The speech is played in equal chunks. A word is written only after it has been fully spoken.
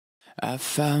I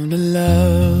found a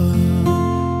love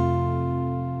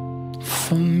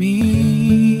for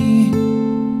me.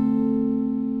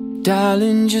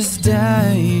 Darling, just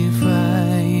dive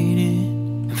right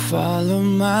in and follow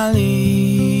my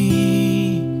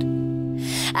lead.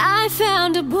 I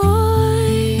found a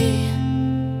boy,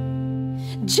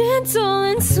 gentle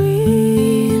and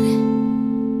sweet.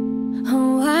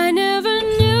 Oh, I never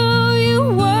knew you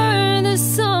were the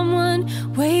someone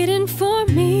waiting for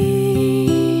me.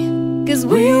 'Cause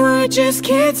we were just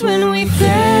kids when we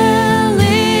fell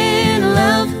in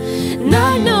love,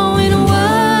 not knowing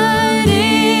what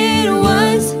it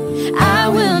was. I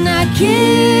will not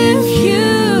give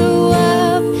you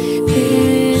up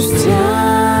this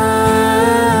time,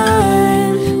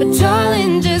 but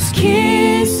darling, just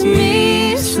kiss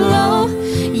me slow.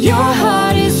 Your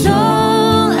heart is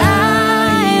all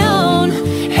I own,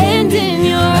 and in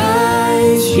your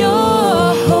eyes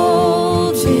you're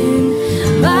holding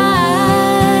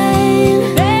mine.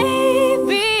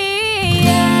 Baby,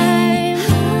 I'm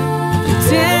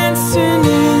Dancing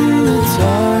in the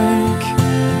dark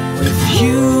with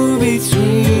you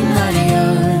between my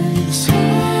arms,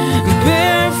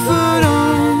 barefoot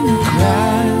on the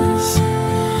grass,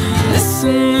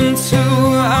 listening to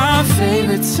our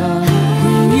favorite song.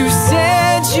 When you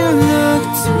said you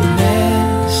looked a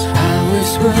mess, I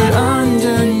whispered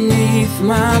underneath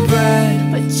my breath,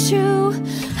 but you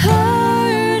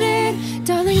heard it,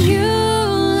 darling, you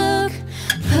look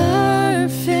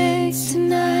perfect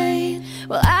tonight.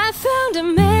 Well, I found a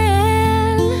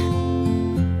man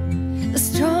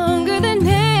stronger than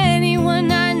anyone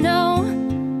I know.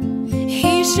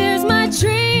 He shares my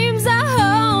dreams. I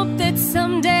hope that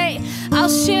someday I'll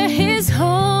share his home.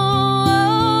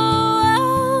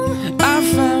 I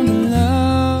found a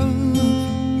love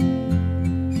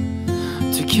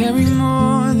to carry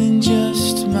more than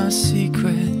just my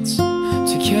secrets,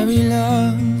 to carry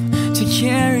love, to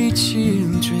carry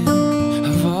children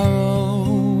of our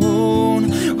own.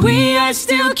 We are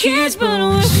still kids, but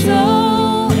we're so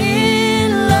in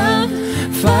love,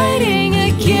 fighting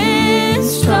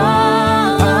against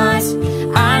odds.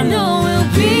 I know we'll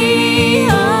be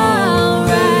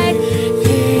alright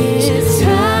this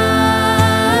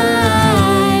time.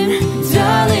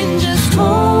 Darling, just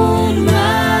hold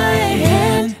my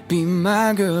hand. Be my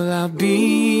girl, I'll be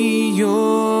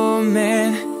your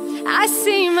man. I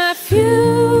see my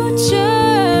future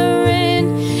in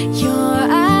your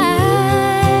eyes.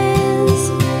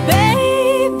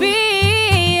 Baby,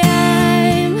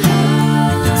 I'm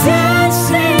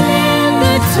dancing in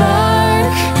the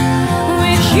dark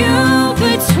with you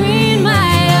between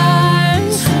my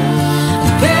arms,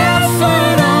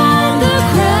 barefoot on the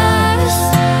grass,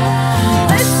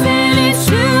 listening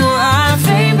to our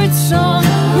favorite song.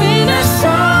 When I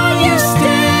saw you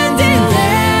standing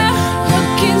there,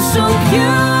 looking so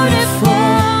beautiful,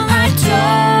 I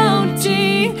don't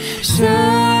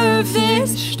deserve this.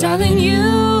 Darling, you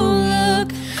look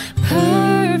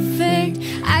perfect.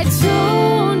 I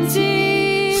don't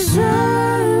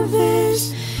deserve this.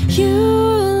 You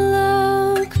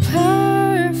look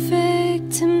perfect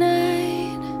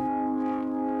tonight.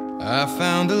 I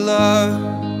found a love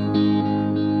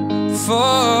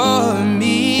for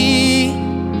me.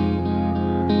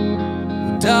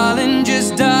 Darling, just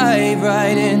dive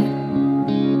right in,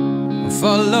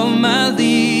 follow my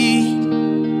lead.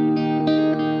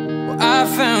 Well, I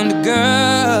found a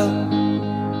girl,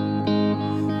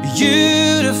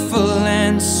 beautiful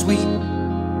and sweet.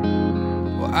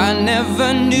 Well, I never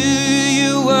knew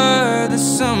you were the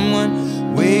someone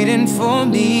waiting for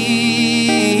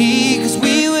me. 'Cause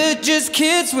we were just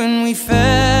kids when we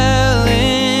fell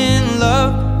in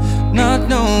love, not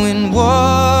knowing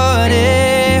what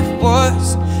it was.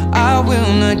 I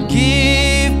will not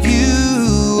give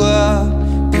you up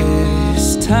this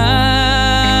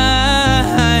time.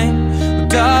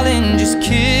 Darling, just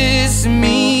kiss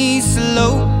me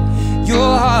slow.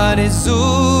 Your heart is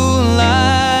all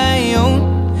I own,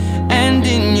 and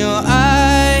in your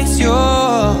eyes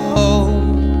you're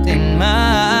holding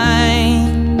mine.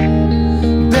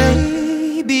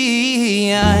 Baby,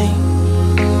 I'm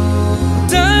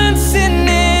dancing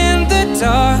in the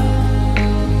dark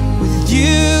with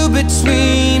you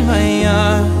between my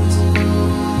arms,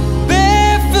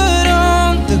 barefoot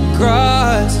on the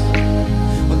grass,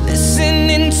 we're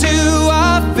listening to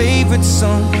our favorite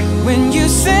song. When you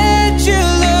said you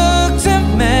looked a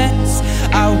mess,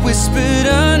 I whispered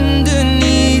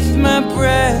underneath my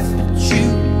breath, but you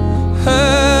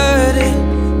heard it.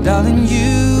 Darling,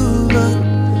 you look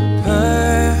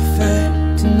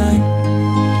perfect tonight.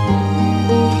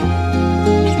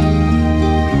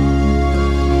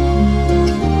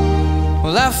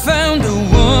 Well, I found a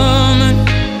woman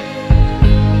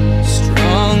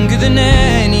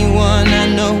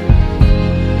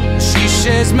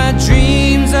shares my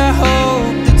dreams. I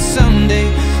hope that someday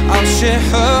I'll share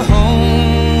her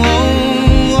home.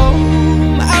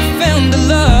 I found a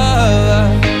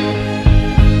love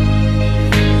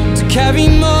to carry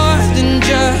more than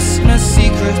just my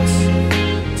secrets,